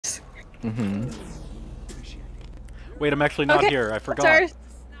Wait, I'm actually not here. I forgot. Sorry.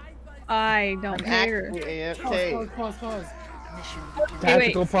 I don't care. Pause.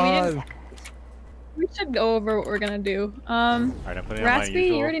 Tactical pause. We should go over what we're gonna do. Alright, I'm putting on my Raspy,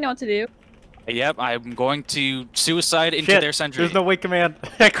 usual. you already know what to do. Yep, I'm going to suicide into their sentry. There's no wait command.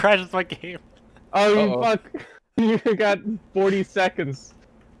 I crashed my game. Oh, fuck. You got 40 seconds.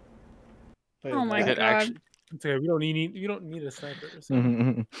 Oh my god. Actually... It's okay. We don't need a sniper. So.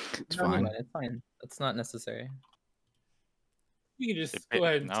 It's fine. It's fine. That's not necessary. You can just go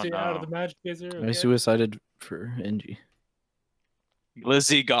ahead and stay out of the magic phaser. Okay? I suicided for NG.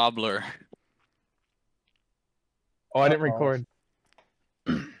 Lizzie Gobbler. Oh, I didn't record.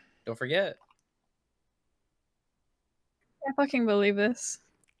 Don't forget. I fucking believe this.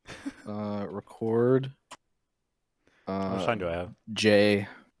 Record. How much time do I have? J.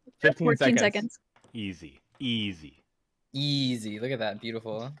 14 seconds. Easy. Easy. Look at that.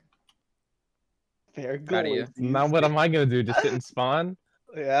 Beautiful. Fair Proud of you. Now what am I gonna do? Just sit and spawn?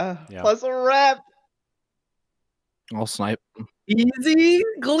 Yeah. Plus a rep. I'll snipe. Easy.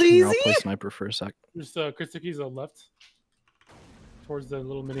 I'll play sniper for a sec. Just Kristiki's left. Towards the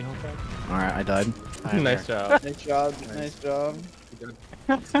little mini home pack. Alright, I died. Nice job. Nice job.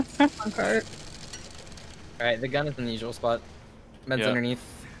 On cart. Alright, the gun is in the usual spot. Med's underneath.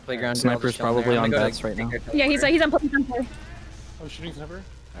 Playground. Sniper's probably on beds right now. Yeah, he's on play. Oh, shooting sniper?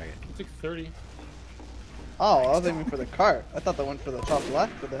 Okay. He took 30. Oh, I was aiming for the cart. I thought that went for the top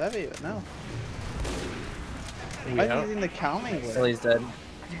left for the heavy, but no. Why are you using the calming with? He's dead.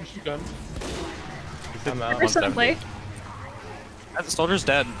 Shoot gun. I'm out. First on play. The soldier's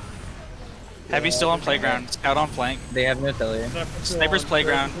dead. Heavy's still on playground. Scout on flank. They have no telly. Sniper's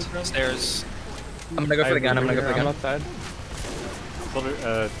playground. Stairs. I'm gonna go for the gun. I'm gonna go for the gun. Outside.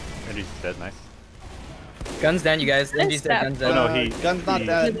 Soldier, NG's dead. Nice. Guns down, you guys. NG's dead. Guns Oh down. no, Gun's not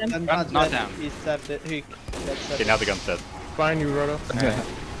dead. Gun's not dead. down. He's stepped it. Okay, now the gun's dead. Fine, you Roto. Alright.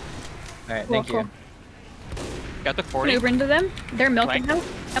 Alright, thank you. Got the 40. Uber into them. They're milking now.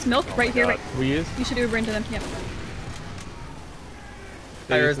 That's milk right here. God. We use? You should Uber into them. Yep.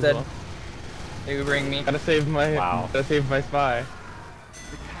 Pyro's dead. They're Ubering me. Gotta save my. Wow. Gotta save my spy.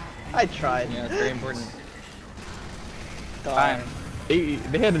 I tried. Yeah, it's very important. Darn. They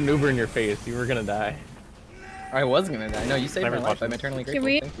had an Uber in your face. You were gonna die. I was gonna die. No, you saved my life. I'm eternally grateful.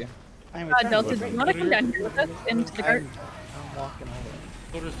 we- Thank you. Delta, do you want to come down here with us into the cart? I'm walking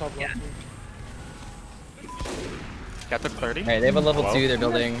over. Soldier's top left. Got the 30. Alright, they have a level Well. 2 they're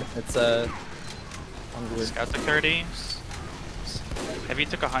building. It's on wood. Scout took 30. Heavy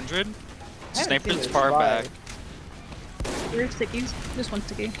took 100. seen Sniper's this far slide. back. We're stickies. Just one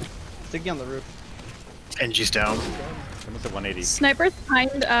sticky. Sticky on the roof. NG's down. Almost at 180. Sniper's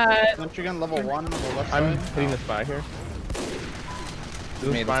behind, Sentry gun level 1 on the left I'm side. hitting the spy here.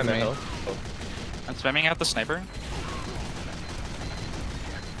 There's Made a spy on the it to hill. I'm spamming out the sniper.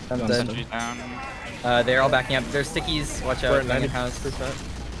 I'm dead. Sentry's down. They're all backing up. There's stickies. Watch We're out. at In house. 90%.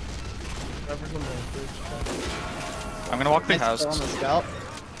 I'm gonna walk through Nice house. kill on the scout.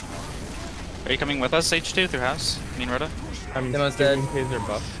 Are you coming with us, H2, through house? Me and Rhoda? I'm Demo's giving dead. Taser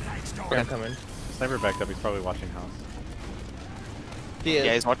buff. Okay. I'm coming. Sniper backed up. He's probably watching house. He is.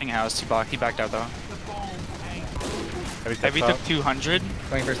 Yeah, he's watching house. He backed out though. Heavy Heavy steps took 200.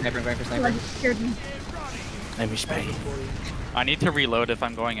 Going for sniper. Going for sniper. scared me. Enemy spy. I need to reload if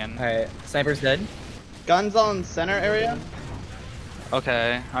I'm going in. Alright, sniper's dead. Guns on center area.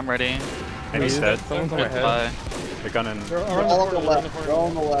 Okay, I'm ready. And he's dead. Someone's on my head. Bye. The gun in. They're all on the left. They're all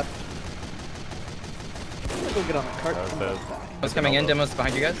on the left. I'm gonna go get on the cart. Demo's coming in. Demo's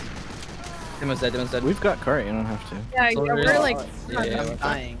behind you guys. Demo's dead. Demo's dead. We've got cart. You don't have to. Yeah, we're like. Yeah, I'm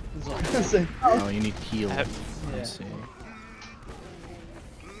dying. Is what I'm gonna say. Oh, you need heal. Yeah. Let's see.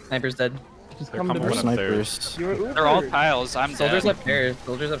 Sniper's dead. Just They're come to coming the upstairs. snipers. You were Ubered. They're all tiles. I'm Soldiers dead. upstairs.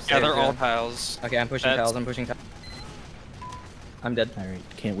 Soldiers upstairs. Yeah, they're all tiles. Okay, I'm pushing That's- tiles. I'm pushing tiles. I'm dead. Alright,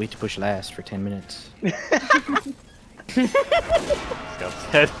 can't wait to push last for 10 minutes.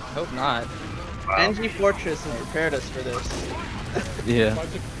 Scout's dead. Hope not. NG Fortress has prepared us for this. Yeah.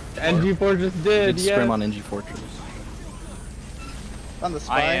 NG Fortress did, Good yes. scrim on NG Fortress. On the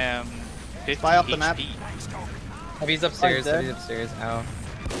spy. I am 50 Spy off the map. HP. Heavy's upstairs. dead. Heavy's upstairs. Ow.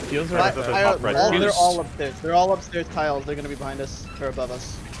 Heals are Spy, at the fire- top right. they're all upstairs. They're all upstairs tiles. They're gonna be behind us or above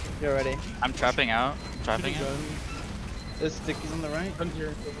us. You're ready. I'm trapping out. Trapping out. There's stickies on the right.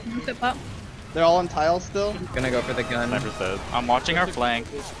 Zip up. They're all on tiles still. Gonna go for the gun. Sniper's dead. I'm watching our flank.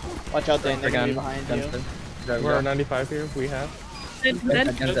 Watch out, Dan. The They're gonna be gun. behind Gun's you. dead. Go, We're go. at 95 here. We have.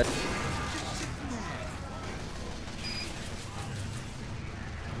 Dead. Gun's dead.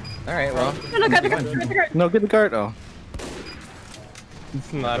 Alright, well. No, got the cart. No, get the cart. Oh.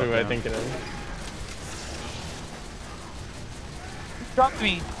 It's not who I think it is. Dropped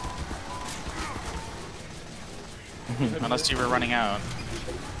me. Unless you were running out.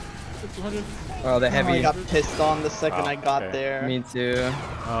 200. Oh, the I heavy. got pissed on the second Oh, I got okay. there. Me too.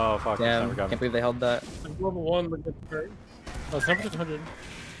 Oh fuck! Damn, Sniper got can't me. believe they held that. I'm level 1, look at the card. Oh, Sniper took 100.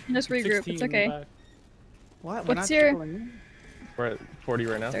 Just regroup. 16 It's in the okay. back. What? We're What's not your- trolling you? We're at 40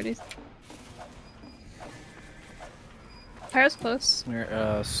 right now. 30s. Pyro's close.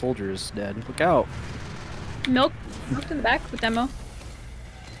 Soldier's dead. Look out. Milk in the back with demo.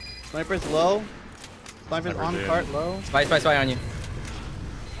 Sniper's low. Sniper's Sniper on did. cart low. Spy on you.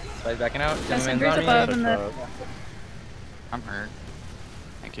 Spy's backing out. That's Gentleman's Sentry's on me. above and the I'm hurt.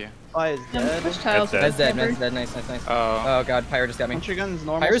 Thank you. Spy is dead. push tiles. That's Med's dead, Sniper. Med's dead. Nice. Oh. Oh god, Pyro just got me. Country gun's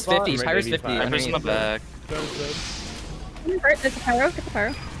normal Pyro's spot. 50, Pyro's 50. Sniper's Sniper's in the back. Gun's dead. There's a pyro. Get the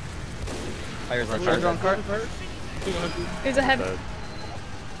pyro. Pyro's Charger on cart. 200. There's a heavy. Dead.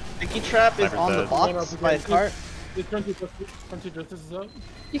 Sticky trap is Sniper's on the dead. box by cart. This country justice is up.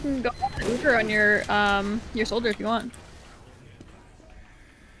 You can go on the Uber on your soldier if you want.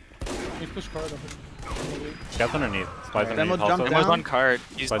 He's push card up. Scout's underneath. Spy's Demo underneath jump also. down. Demo's on cart.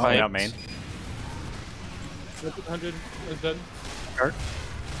 He's Spy's coming out piped. main. 100 is dead. I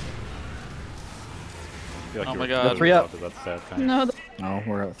feel like Oh you my were God. really 3 up. low, but that's sad, kind of. No, No,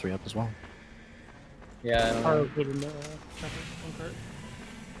 we're at 3 up as well. Yeah, I don't Pyro know. put in on cart.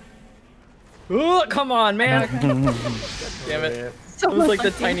 Ooh, come on, man! Damn it. It so was like the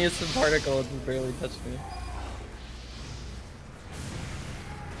lucky. tiniest particle, it just barely touched me.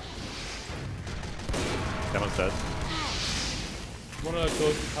 Demo's dead. Wanna go to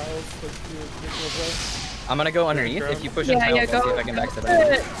tiles? Let's do a quick I'm gonna go underneath. If you push in Yeah, tiles, yeah, I'll see go. if I can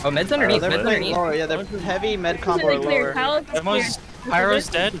backstab it. Oh, Med's underneath, They're Med's playing underneath. lower. Yeah, they're heavy med combo Completely clear. lower. Pal is clear. Demo's Pyro's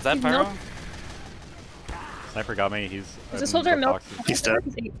dead. Is that He's Pyro? milk. Sniper got me. He's. There's a in soldier the milk. boxes. He's dead.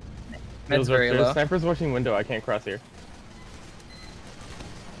 Med's very low. Sniper's watching window. I can't cross here.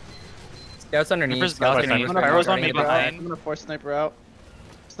 Scout's underneath. Sniper's Scout's balcony. underneath. Pyro's on Running me it back. behind. I'm gonna force sniper out.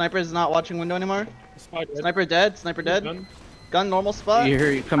 Sniper's not watching window anymore. Spy dead. Sniper dead. Sniper dead. Gun. Gun normal spot.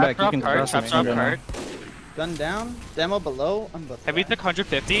 Here, you come back. You can cart. cross Traps me. on cart. Gun down. Demo below. I'm both. Heavy took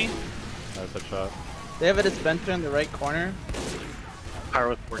 150. That's a shot. They have a dispenser in the right corner. Pyro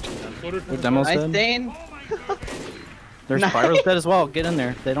with 14 then. What demo's Nice dead? Dane. There's Nice. Pyro's dead as well. Get in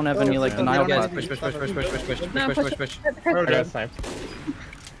there. They don't have any like They denial don't have pads. Push, push, push, push, push, push, push, No, push, push push, push. Pyro Okay. got sniped.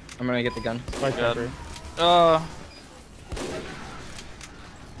 I'm gonna get the gun. Spy sniper.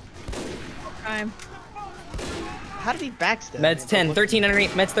 Time. How did he backstab? Med's me? 10, 13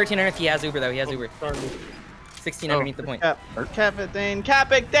 underneath. Med's 13 underneath. He has Uber though. He has Uber. 16 underneath the point. Cap it, Dane.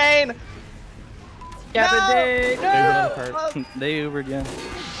 Cap it, Dane. Capitate! No! They Ubered, yeah.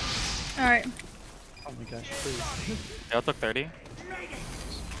 All right. Oh my gosh, please. They all took 30.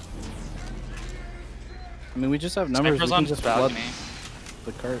 I mean, we just have numbers. Sniper's We on can just flood balcony.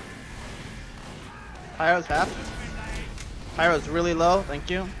 the cart. Pyro's half. Pyro's really low. Thank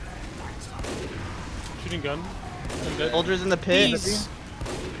you. Shooting gun. I'm dead. Soldiers in the pit. Please.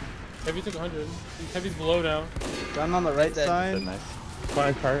 Heavy took 100. Heavy's below now. Gun on the right Dead. side. Dead, nice.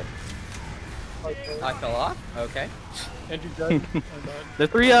 Spy cart. I fell off. Okay. Andrew dead. I'm dead. The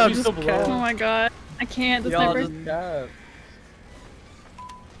 3 up. Heavy's Just still below. Oh my god. I can't. The Y'all sniper. just cap.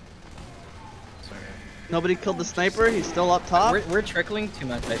 Nobody killed the sniper. He's still up top. We're trickling too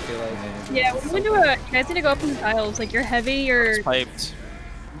much, I feel like. Yeah, we're gonna do a. You guys need to go up in the tiles. Like you're heavy, you're Piped.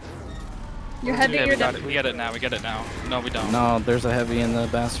 heavy, Yeah, you're we got dead. it. We get it now. We get it now. No, we don't. No, there's a heavy in the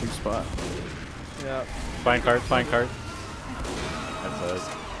bastard spot. Yeah. Fine cart. Fine cart. That's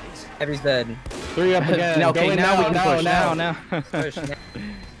a. Heavy's dead. 3 up again. No, Go okay, in now we can push. now. Now. Push.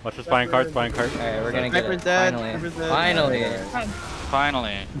 Watch for spying cart. Spying cart. Alright, we're gonna get Sniper's it. dead. Finally. Sniper's dead. Finally.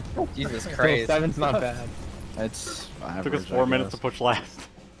 Finally. Jesus So Christ. 7's not bad. It's Took us 4 minutes to push last.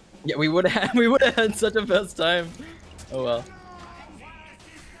 Yeah, we would have had such a best time. Oh well.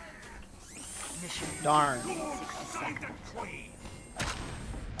 Darn. As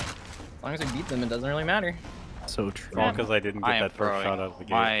long as we beat them, it doesn't really matter. So true. All because I didn't I get am that first throwing shot out of the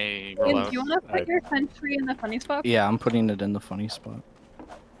gate. my Ian, rollout. do you want to put your sentry in the funny spot? Yeah, I'm putting it in the funny spot.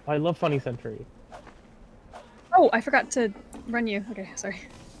 I love funny sentry. Oh, I forgot to run you. Okay, sorry.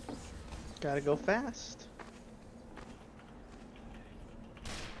 Gotta go fast.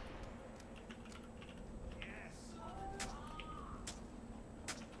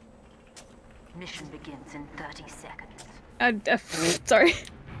 Mission begins in 30 seconds. Sorry.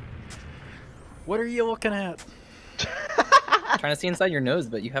 What are you looking at? Trying to see inside your nose,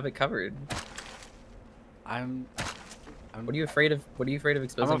 but you have it covered. I'm What are you afraid of? What are you afraid of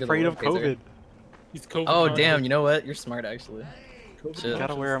exposing? I'm to afraid the of world, Kaiser? COVID. He's COVID. Oh conscious. damn! You know what? You're smart actually. COVID.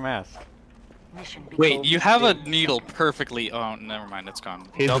 Gotta wear a mask. Mission Wait, you have a needle perfectly. Oh, never mind, it's gone.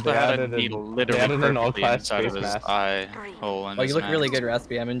 Delta had a needle literally perfectly inside of his eye hole. Oh, you look really good,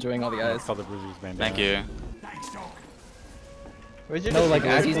 Raspy. I'm enjoying all the eyes. It's called the Bruiser's bandana. Thank you. Where's your No, like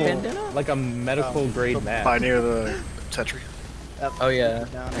distributor? actual, like a medical grade mask. By near the sentry. Oh yeah.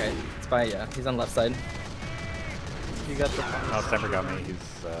 Down. Alright. Spy, yeah. He's on left side. You got the Oh, Sniper got me.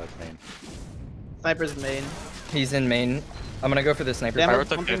 He's main. sniper's main. He's in main. I'm gonna go for the sniper. Demo, Pyro took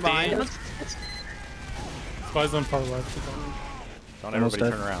something 50. behind us. Spy's on far left. Don't everybody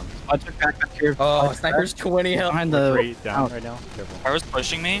turn around. I took back here. Oh, sniper's 20 health. Behind the. Three down right now. Careful. Pyro's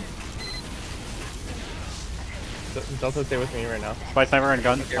pushing me. Delta, stay with me right now. Spy sniper and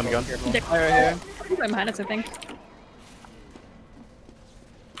gun. On gun. Dick. Right here. I'm behind us, I think.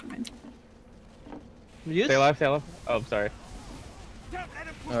 Mute? Stay alive, stay alive. Oh, sorry.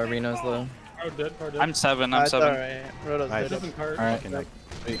 Oh, Reno's low. Pyro dead, Pyro dead. I'm 7, I'm That's 7. alright. Roto's Nice. dead. Different card. Alright. Okay, nice.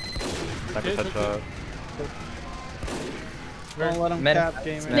 Wait. Sniper touch Don't let him Med- cap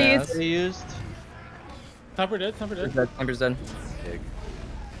gamer. Please. They used. Sniper dead, Sniper dead. Sniper's dead. Pig.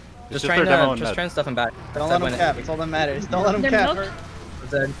 Just their trying demo to and just med. trying to stuff him back. Don't Stop let him winning. cap. It's all that matters. Don't let him They're cap. not-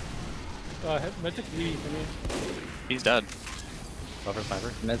 Dead. Magic V for me. He's dead. Buffer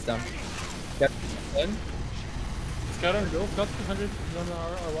sniper. Med's down. Dead. Scout on go. Scout 200. On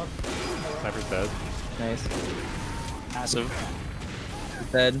our walk. Sniper's dead. Nice. Massive.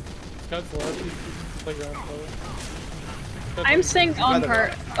 Dead. Scout's left. He's playground. Scout's I'm left. staying on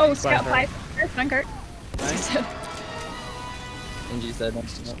cart. Oh, scout Fine, 5. On cart. NG's dead.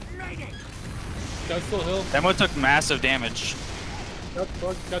 Scout's still hill. Demo took massive damage.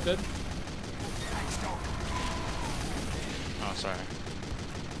 Scout dead. Oh, sorry.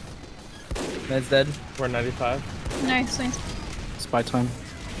 Med's dead. We're 95. Nice, nice. Spy time.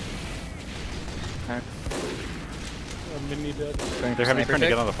 Mini dead. They're heavy trying to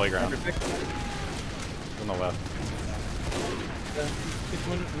get on the playground. On the left.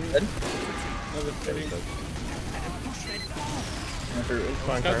 600 for me. Dead. Another 30.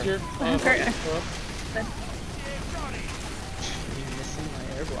 Fine, Scout's here. On cart. Go up. He's missing my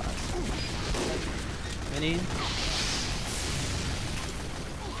air blast. Mini.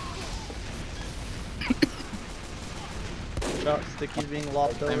 About Sticky's being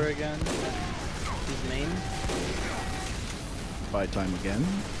lopped over again. He's main. Spy time again.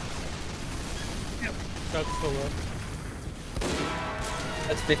 Scout's still up.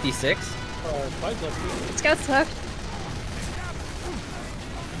 That's 56. Spy's left. I Scout's left.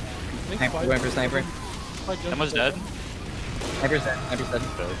 think Sniper, Spy's- going for sniper. Spy jumped Demo's to dead. Sniper's dead. Sniper's dead.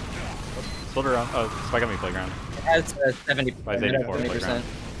 Dead. Soldier on. Oh, Spy got me playground. It has 70. Spy's 84 playground.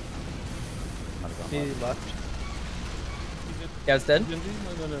 Not as on He left. left. Yeah, it's dead. No.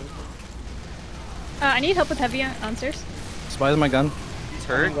 I need help with heavy on stairs. Spy's my gun. He's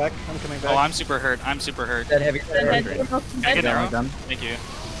Coming hurt. back. I'm coming back. Oh, I'm super hurt. I'm super hurt. Dead heavy. Dead, great. dead. Both Can I get dead. arrow? gun. Thank you.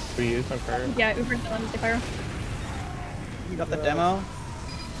 We use my fire. Yeah, Uber's on the pyro. You got the demo.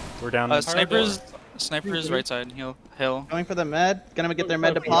 We're down. Sniper's right side. Hill. Going for the med. Gonna get their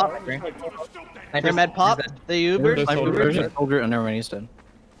med to pop. Their Sniper's med pop. dead. They Ubered. Soldier, and everyone is dead.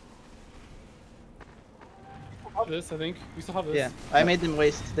 This, I think. We still have this. Yeah, I made them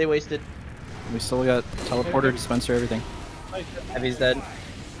waste. They wasted. We still got teleporter, dispenser, everything. Heavy's dead.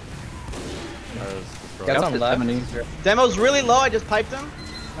 Destroyed. Got Scout's some at left. 70. Demo's really low. I just piped him.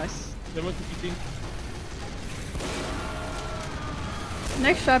 Nice. Then went to PT.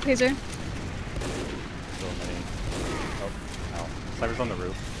 Nice shot, Hazer. So many. Oh, ow. Sniper's on the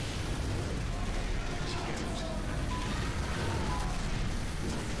roof.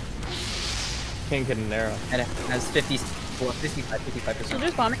 Can't get an arrow. And it has 55%.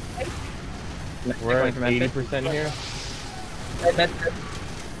 Soldier's bombing. We're Going at for med. 80% here. Med.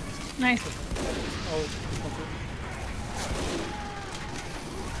 Nice. Oh,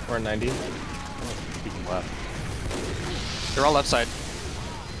 We're at 90. Speaking left. They're all left side.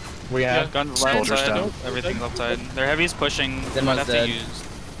 We have. Guns left Soldiers side. down. Everything left side. Their heavy's pushing. Demo's Might have dead. to use.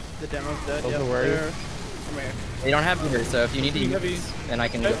 The demo's dead. Those Yep, are where you- they're- Come here. They don't have Uber, so if you need to Heavy. use, then I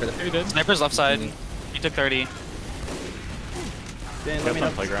can go for the. Heavy dead. Sniper's left side. He took 30. Dan, let Got me some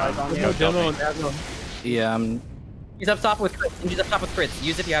know. playground. Eyes on you. Go Demo and Delphi. Admiral. Yeah, He's up top with crits. He's up top with crits.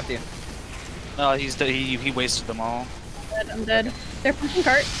 Use if you have to. No, he wasted them all. Dead, I'm dead. They're pushing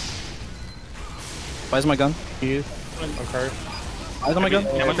cart. Spy's my gun. He's On cart. Spy's on my gun.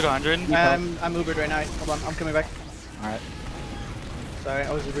 Demo took 100. I'm Ubered right now. Hold on. I'm coming back. Alright. Sorry,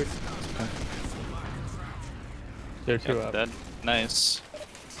 I was Ubered. They're two Yeah, up. dead. Nice.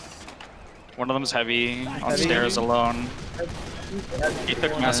 One of them's heavy. On Heavy. stairs alone. He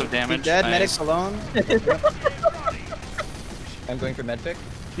took massive He's damage. dead. Nice. Medic alone. I'm going for med pick.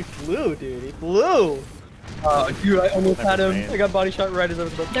 He flew, dude. He flew. Oh, dude, I almost had him. Main. I got body shot right as I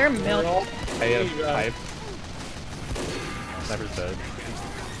was about to. They're milk. I have pipe. Sniper's dead.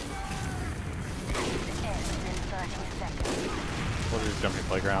 Soldier's jumping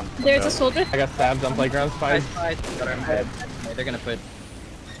playground. There's a soldier. I got stabbed on playground spies. Got our head. They're gonna put.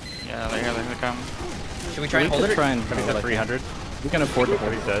 Yeah, they're gonna come. Should we try and hold it? Try and He's at 300. We can afford to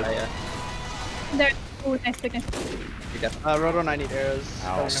hold He's it. dead. Yeah. There. Ooh, nice thickness. We got. Roto, I need arrows.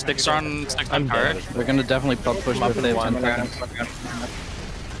 Ow. Sticks on I'm cart. dead. They're gonna definitely push Up if in they one. have 10 seconds.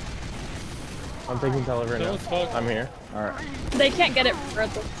 I'm taking telever now. Fuck. I'm here. Alright. They can't get it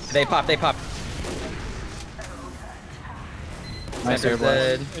regardless. They pop. They pop. Nice air Sniper's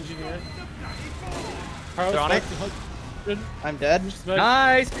dead. blast. Engineer. They're on it. I'm dead.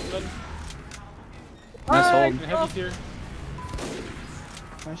 Nice. Nice hold. Heavy's here.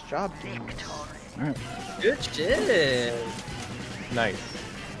 Nice job, dude. Alright. Good shit. Nice.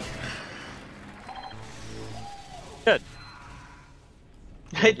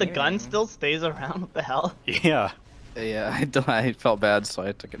 Wait, the gun still stays around? What the hell? Yeah. Yeah, I felt bad, so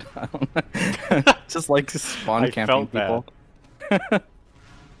I took it down. Just like spawn I camping felt bad. people.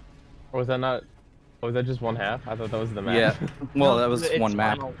 Or was that not? Was that just one half? I thought that was the map. Yeah. Well, that was It's one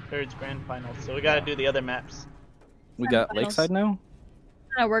map. Final, it's grand final, so we gotta do the other maps. We got Finals. Lakeside now?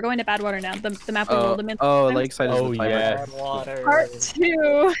 No, we're going to Badwater now. The map we rolled them in. Oh, Lakeside is Oh, the tiebreaker. yeah. Badwater. Part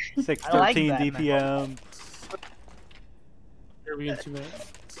 2. 613 that DPM. Here we in 2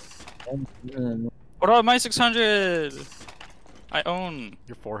 minutes. What about my 600? I own.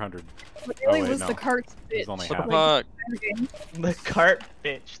 You're 400. What really wait, was no. the cart It's bitch? only What half. the fuck? The cart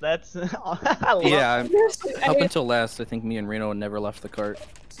bitch. That's. I love Yeah, I up mean, until last, I think me and Reno never left the cart.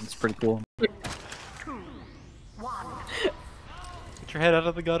 It's pretty cool. Get your head out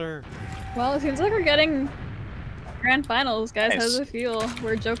of the gutter. well, it seems like we're getting grand finals, guys. How Nice. does it feel?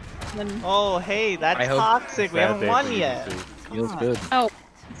 We're joking. Oh, hey, that's I hope- toxic. We Bad haven't day won for yet. UGC. Feels good. Oh,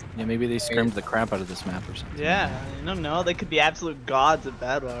 Yeah, maybe they scrimmed the crap out of this map or something. Yeah, I don't know. They could be absolute gods at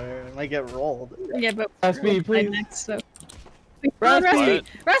Badwater and might get rolled. yeah, but Raspy, we'll play please. next, so. Raspy!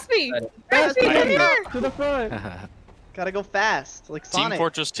 Raspy! What? Raspy, come here! To the front! Gotta go fast, like Team Sonic.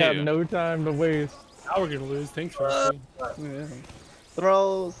 Fortress Have 2. no time to waste. Now we're gonna lose. Thanks for asking. Yeah.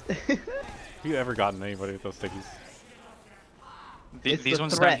 Throws. Have you ever gotten anybody with those stickies? It's These the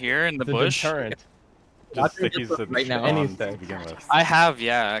ones threat. down here in the The bush. deterrent. Just Watch stickies it that right now. spawn Any to stick. begin with. I have,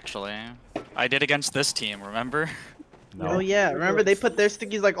 yeah, actually. I did against this team, remember? No. Oh yeah, remember they put their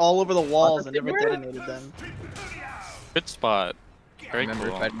stickies like all over the walls and never detonated them. Good spot. Very Remember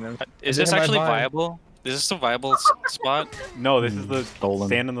cool. fighting them. Is They this have my actually vibe. viable? Is this a viable spot? No, this is the Stolen.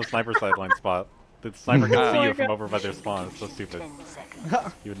 stand in the sniper sideline spot. The sniper can see Oh you my from over by their spawn. It's so stupid. 10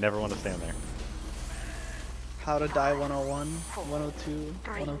 seconds. You would never want to stand there. How to die 101, 102,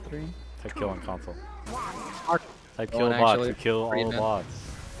 103. Type kill on console. Type Oh, kill and bots actually, to kill all the read it. bots.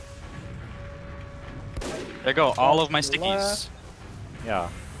 There go all of my stickies. Yeah.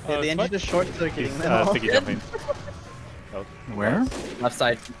 Yeah, the engine is short circuiting He's them. sticky jumping. Oh, Where? Left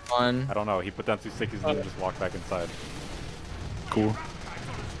side one. I don't know. He put down 2 stickies and then just walked back inside. Cool.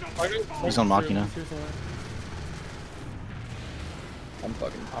 He's on Machina. I'm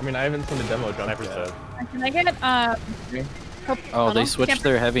fucking. I mean, I haven't seen the demo jump Sniper's yet. dead. Can I get Oh, they tunnel? switched Camper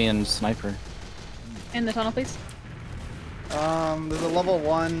their heavy and sniper. in the tunnel, please? There's a level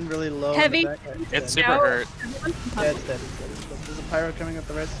 1 really low. in the Heavy. back. It's dead. super hurt. Yeah, it's dead. It's dead. It's dead. There's a pyro coming up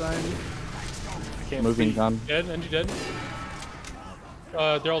the right side. I can't Moving see. gun. Dead. Engie dead.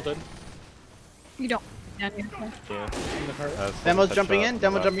 They're all dead. You don't. Down here. Yeah. In the cart. Demo's Headshot jumping in. on the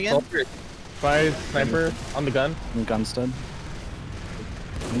Demo left. jumping in. Spies, sniper, on the gun. And Gunstead.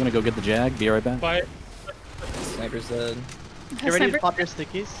 I'm gonna go get the Jag. Be right back. Fire. Sniper's dead. Get ready to Sniper. pop your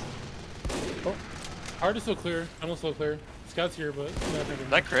stickies. Heart is still clear. Tunnel's still clear. Scouts here, but nothing.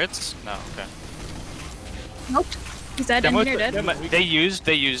 That crits? No, okay. Nope. He's dead. Demo- Engineer dead. Demo- They used.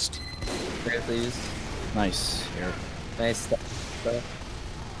 Clear, please. Nice. Here. Nice.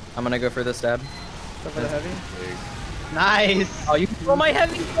 I'm gonna go for the stab. Go for the heavy. Nice. Oh, you throw my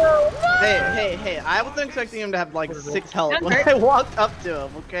heavy. Hey! I wasn't expecting him to have like 6 health That when hurt. I walked up to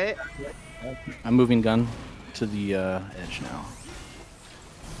him. Okay. I'm moving gun to the edge now.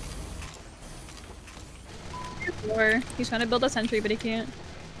 Or he's trying to build a sentry, but he can't.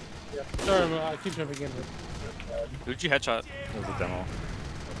 Sorry, I keep jumping in. Who'd you headshot? That was a demo.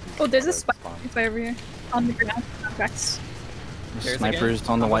 Oh, there's a Right, spy spawn. over here on the ground. Tracks. Stairs Snipers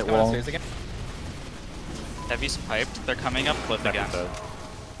again. on the white Almost going wall. upstairs again. Heavy's piped. They're coming up cliff again. Sniper's dead.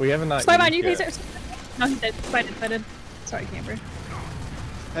 We haven't not. Spy behind used you, yet. Pacer. No, he's dead. Spy dead. Sorry, camper.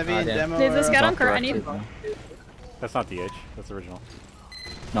 Heavy Ah, and damn. demo. There's this are guy up. on cart. I need. Directly, That's not DH. That's original.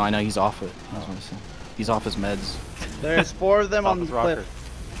 No, I know he's off it. That's what I'm saying. He's off his meds. There's 4 of them on the cliff.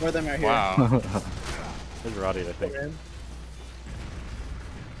 4 of them are here. Wow. There's Roddy, I think.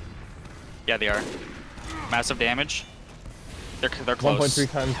 Yeah, they are. Massive damage. They're close.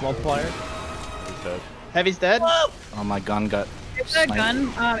 1.3 times multiplier. He's dead. Heavy's dead. Oh, my gun got. There's a gun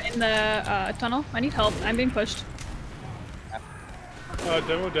in the tunnel. I need help. I'm being pushed.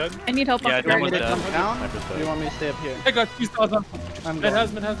 Demo dead. I need help. Yeah, up here. Demo's dead. Jump down? Or do you want me to stay up here? I got 2 stars on. I'm Mid has.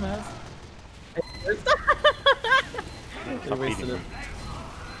 Stop feeding him.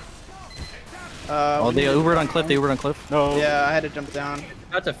 Oh, they Ubered on cliff. They Ubered on cliff. No. Yeah, I had to jump down.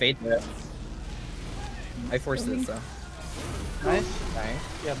 About to fade it. I forced it, so. Nice.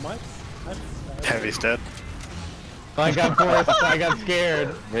 Yeah, Mike. Heavy's dead. I got forced. I got scared.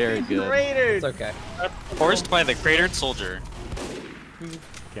 Very good. Raiders. It's okay. Forced by the cratered soldier.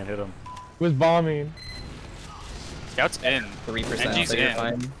 Can't hit him. Was bombing. Scout's in. 3%. NG's So you're in.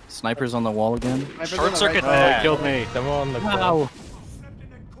 fine. Snipers on the wall again. Sniper's on Short the circuit right. Oh, bad. he killed me. Demo on the Wow.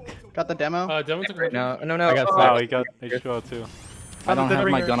 Got the demo. Demo took right No. I got Wow, he got H2O too. I don't have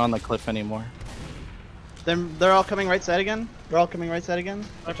my gun on the cliff anymore. They're all coming right side again. They're all coming right side again.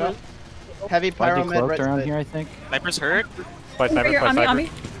 Watch out. Heavy Might pyro be med cloaked right around side. here, I think. Sniper's hurt. By sniper, Here, by on me, on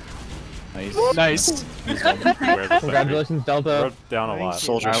sniper. me. Nice. Nice. Congratulations, Delta. Rode down a lot.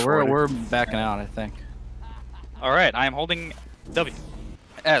 Soldiers. We're backing out, I think. Alright, I'm holding W.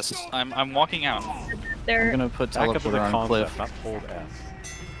 S. I'm walking out. I'm They're gonna put Back up to the teleporter on concept, cliff. not hold S.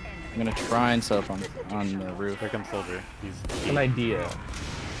 I'm gonna try and set up on the roof. Here comes soldier. He's An idea.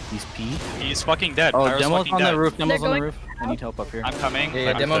 He's P. He's fucking dead. Oh, Pyro's demo's fucking on dead. the roof. Demo's They're on the going- roof. I need help up here. I'm coming.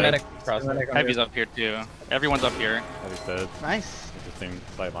 Yeah, I'm demo safe. medic. Cross. Heavy's up here too. Everyone's up here. Heavy's dead. Nice. Interesting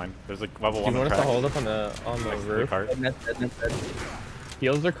sideline. There's a level Do 1 you on want us to track. hold up on the Next to the roof? cart.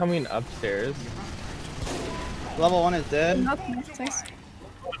 Heals are coming upstairs. Level 1 is dead. Nope, nice. Scout's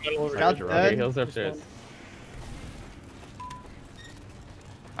Roger, Okay, dead. heals are upstairs.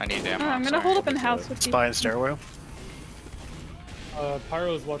 I need ammo. I'm gonna sorry. hold up in the house with you. Spy and stairwell.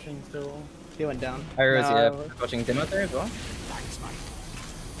 Pyro is watching still. He went down. Pyro's, No, yeah, watching demo there as well.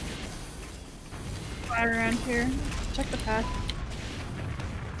 Right around here. Check the path.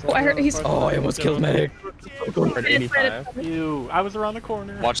 Oh, I heard he's. Oh, I almost killed medic. For an 85. Ew, I was around the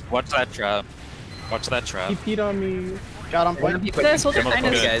corner. Watch that trap. Watch that trap. He peed on me. Shot on One of point. you The soldier Demo's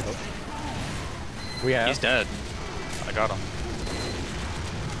behind us. good. guys. We have. He's dead. I got him.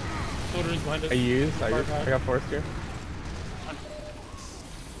 Soldier's behind us. I got forced here.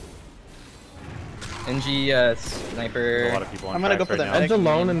 NG There's a sniper. lot of people on I'm gonna go tracks for right the now. Ed's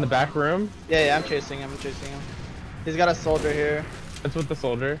alone in the back room. Yeah, I'm chasing him. I'm chasing him. He's got a soldier here. That's with the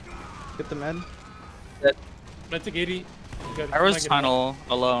soldier. Get the med. Med took 80. Pyro's tunnel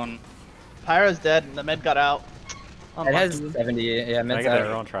alone. Pyro's dead. And the med got out. It has Unlucky. 70. Yeah, Can I med's get out.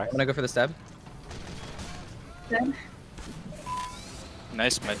 their own track? I'm gonna go for the stab. Dead.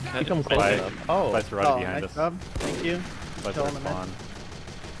 Nice med He cut. comes close Bye. enough. Oh. Spice right Oh, behind nice us. job. Thank you. Spice Kill him in spawn.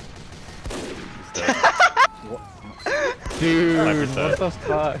 Dude, Sniper's what dead. the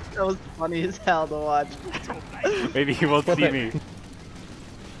fuck? That was funny as hell to watch. Maybe he won't What see the- me.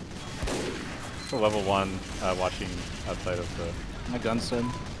 So level 1 watching outside of the... My gun's dead,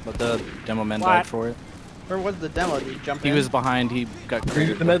 but the demo man What? died for it. Where was the demo? Did he jump He in? was behind. He got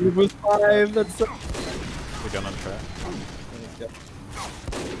cratered. The med was 5. That's so. The gun on track.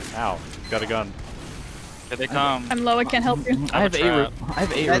 Ow, he's got a gun. Here they come. I'm low. I can't help you. I have trap. I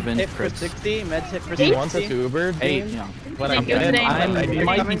have 8 Med revenge hit for crits. 60. Med hit for Do you 60. want us to Uber? 8, James? yeah. When I Thank you, get it, James. I'm- I it need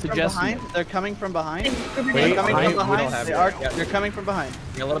might to- be Coming from suggested. behind. They're coming from behind. Wait, They're coming I- from we don't behind. have They it. are. Yeah. They're coming from behind.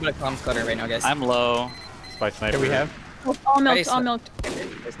 A little bit of comms clutter right now, guys. I'm low. Spy sniper. Here we have. All milked. Nice. All milked.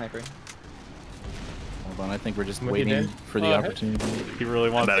 Hey, sniper. Hold on, I think we're just What you waiting did? for the Hey. opportunity. He really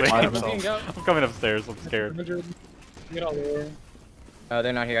wants Medic to. himself. Looking out. I'm coming upstairs. I'm scared. 100. Get all there. Oh,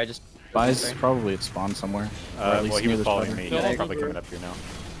 they're not here. I just. Spies Sorry. probably at spawn somewhere. Or at least Well, he near was the following spider. me. Still He's probably over. coming up here now.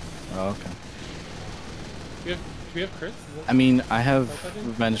 Oh, okay. Do we have crits? Is that- I mean, I have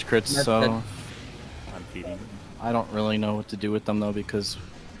revenge crits, so I'm feeding. I don't really know what to do with them though, because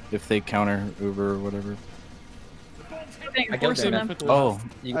if they counter Uber or whatever. I killed Forcing him. them. Oh,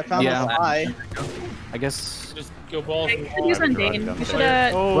 I found yeah. a spy. I guess. Just go balls. Okay, could use I'd on be Dane. running We down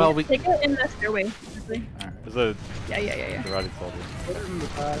should Oh, Well, we. take it in the stairway. Actually. There's a Yeah. karate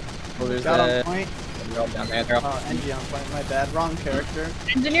soldier. well, there's Got on a. point. They're all down there. They're all. Oh, NG on point. My bad. Wrong character.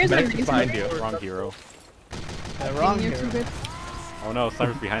 Engineers are Medic amazing. behind you. Wrong hero. Wrong You're too hero. good. Oh no,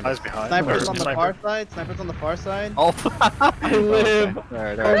 sniper's behind I us. was behind. Sniper's Or on the sniper. far side. Sniper's on the far side. Oh, I live.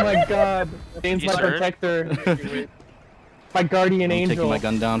 Alright, Oh alright. my god. James, He's my hurt. protector. My guardian I'm angel. taking my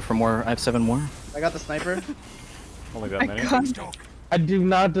gun down for more. I have 7 more. I got the sniper. Only that many? I do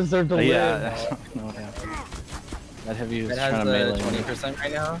not deserve to live. Yeah, I don't know what happened. That heavy is It trying has to melee. 20%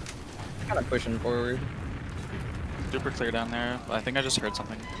 right now. Kind of pushing forward. Super clear down there. I think I just heard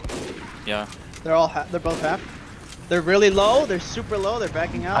something. Yeah. They're all they're both half. They're really low. They're super low. They're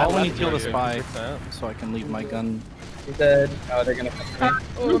backing out. I only kill the spy, so I can leave my gun. He's dead. Oh, they're gonna come me.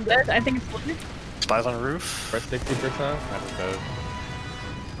 Oh, dead. I think it's Blizzard. Spies on the roof. For 60%. That's good.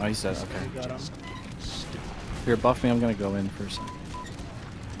 Oh, he says, okay. Got him. Here, buff me, I'm gonna go in first.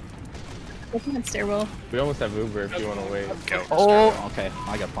 Looking at stairwell. We almost have Uber if you want to wait. Oh, okay.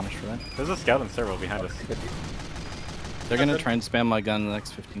 I got punished for that. There's a scout and servo behind us. They're gonna try and spam my gun in the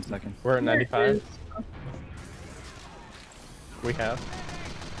next 15 seconds. We're at 95. We have.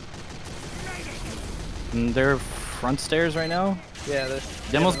 And they're front stairs right now. Yeah, there's.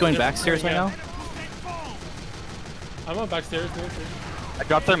 Demo's going back stairs right now. I'm on backstairs. I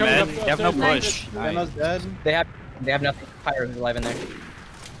dropped their med. You have no push. Demo's dead. They have nothing. Pyro's alive in there.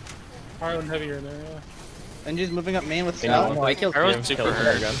 Pyro and heavy are in there. Yeah. Enji's moving up main with You know, scout. Oh, I killed Pyro's him. super Killed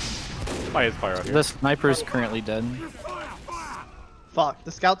hurt. gun. Why is Pyro here? The sniper's currently dead. Fuck,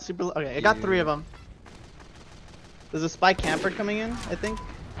 the scout's super. Okay, I got 3 of them. There's a spy camper coming in, I think.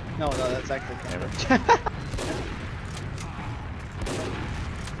 No, that's actually camper.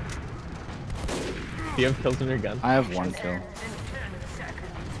 Do you have kills in your gun? I have 1 kill.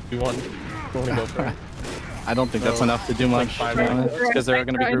 You want to go for it? I don't think that's enough to do much. Because they're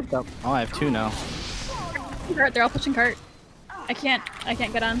gonna be grouped up. Oh, I have 2 now. Cart, they're all pushing cart. I can't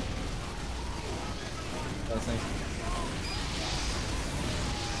get on.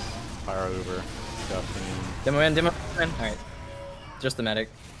 Pyro Uber. Demo in. Alright. Just the medic.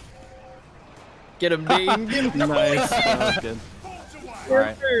 Get him, Dean. Get him. Nice. That was good.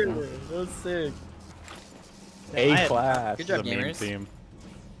 Alright. That was sick. A class. Good job, This is a meme gamers. team.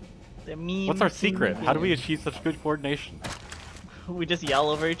 The meme What's our team secret? How do we game. achieve such good coordination? We just yell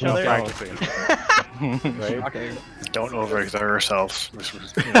over each No other. practicing. Right? Okay. Don't overexert ourselves.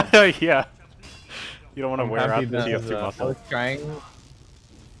 Yeah. You don't want to I'm wear happy out the this TF2 is, I muscle. was trying.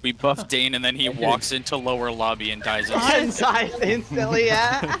 We buff Dane and then he walks into lower lobby and dies. Inside instantly,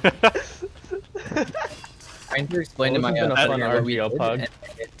 yeah. Trying to explain to my Well, this has been a fun what we RGL did, pug. and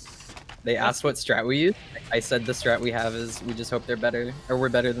they asked what strat we use. I said the strat we have is we just hope they're better, or we're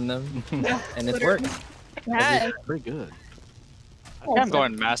better than them, and it's worked. Yeah. Pretty good. I'm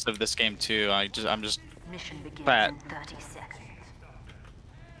going massive this game too. I'm just Mission begins fat. in 30 seconds.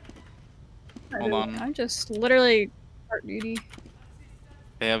 Hold on. I'm just literally heart duty.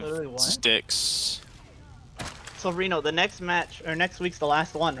 They have Literally what? sticks. So Reno, the next match or next week's the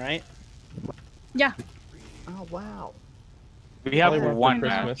last one, right? Yeah. Oh wow. We have Probably one for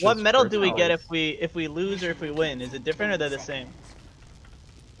match. Christmas. What is medal for do we get college. if we lose or if we win? Is it different or they're the same?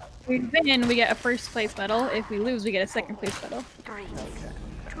 If we win, we get a first place medal. If we lose, we get a second place medal. 3,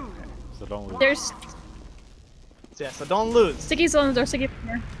 So don't lose. There's So yeah, so don't lose. sticky zones or sticky.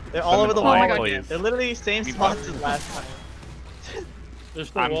 They're all over the Oh wall. my God. They're literally same spots as last time. There's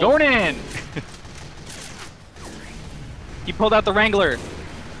still I'm walls. going in. He pulled out the Wrangler.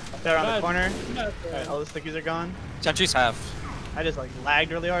 They're on the Guys, corner. yeah, Alright, all the stickies are gone. Sentries have. I just like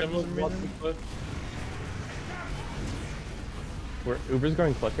lagged really hard for Demo's some walking reason. foot. Uber's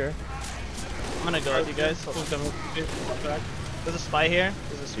going clicker. I'm gonna go with you guys. Close demo. Okay, walk back. There's a spy here.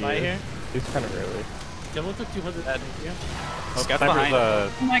 There's a spy here. He's kind of early. Demo took 200. Yeah. Scout Sniper's behind.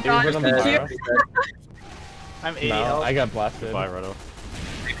 Oh my Uber's god. on the Uh, pyro. I'm 80 No, health. I got blasted. Bye, Roto.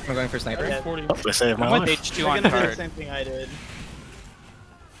 I'm going for sniper. Yeah. 40. They saved my I'm with life. H2 You're on gonna do the card. same thing I did.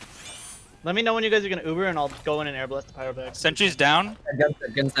 Let me know when you guys are gonna Uber and I'll go in and air blast the pyro back. Sentries down.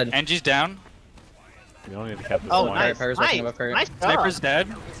 Gun's dead. Angie's down. We don't need to cap this Oh, one. nice. Pyro's Nice. working above her. Nice job. Sniper's dead.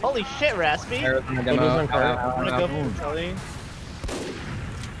 Holy shit, Raspy. Pyro's in the demo. Uber's on card. I'm gonna go for Telly.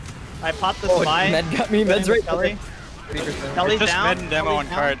 I popped the Oh, spy. Med got me. Med's right Telly. there. 30%. Telly's Just down. med and demo on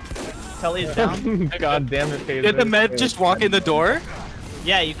Telly's card. down. Telly's down. God damn it, Taser. Did the med just walk in the door?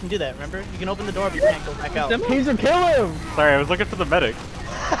 Yeah, you can do that, remember? You can open the door but you can't go back out. Taser, kill him! Sorry, I was looking for the medic.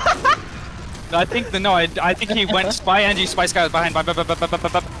 No, I think I think he went spy Angie, spy scout behind. I'm pretty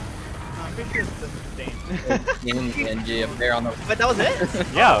sure it's the Dane. NG up there on the. But that was it?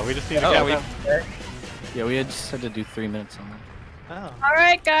 Yeah, we just need to Oh, cap that. Yeah, we just had to do 3 minutes on that. Oh.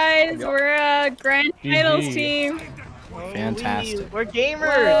 Alright guys, we're a grand titles GG. team. Fantastic. We're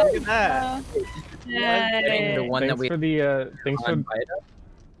gamers! Look at that! Yay. The one that Thanks we for the, thanks for... on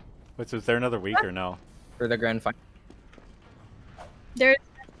Wait, so is there another week or no? for the grand final. There's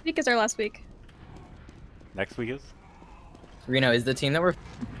this week is our last week. Next week is? Reno, is the team that we're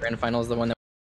grand finals the one that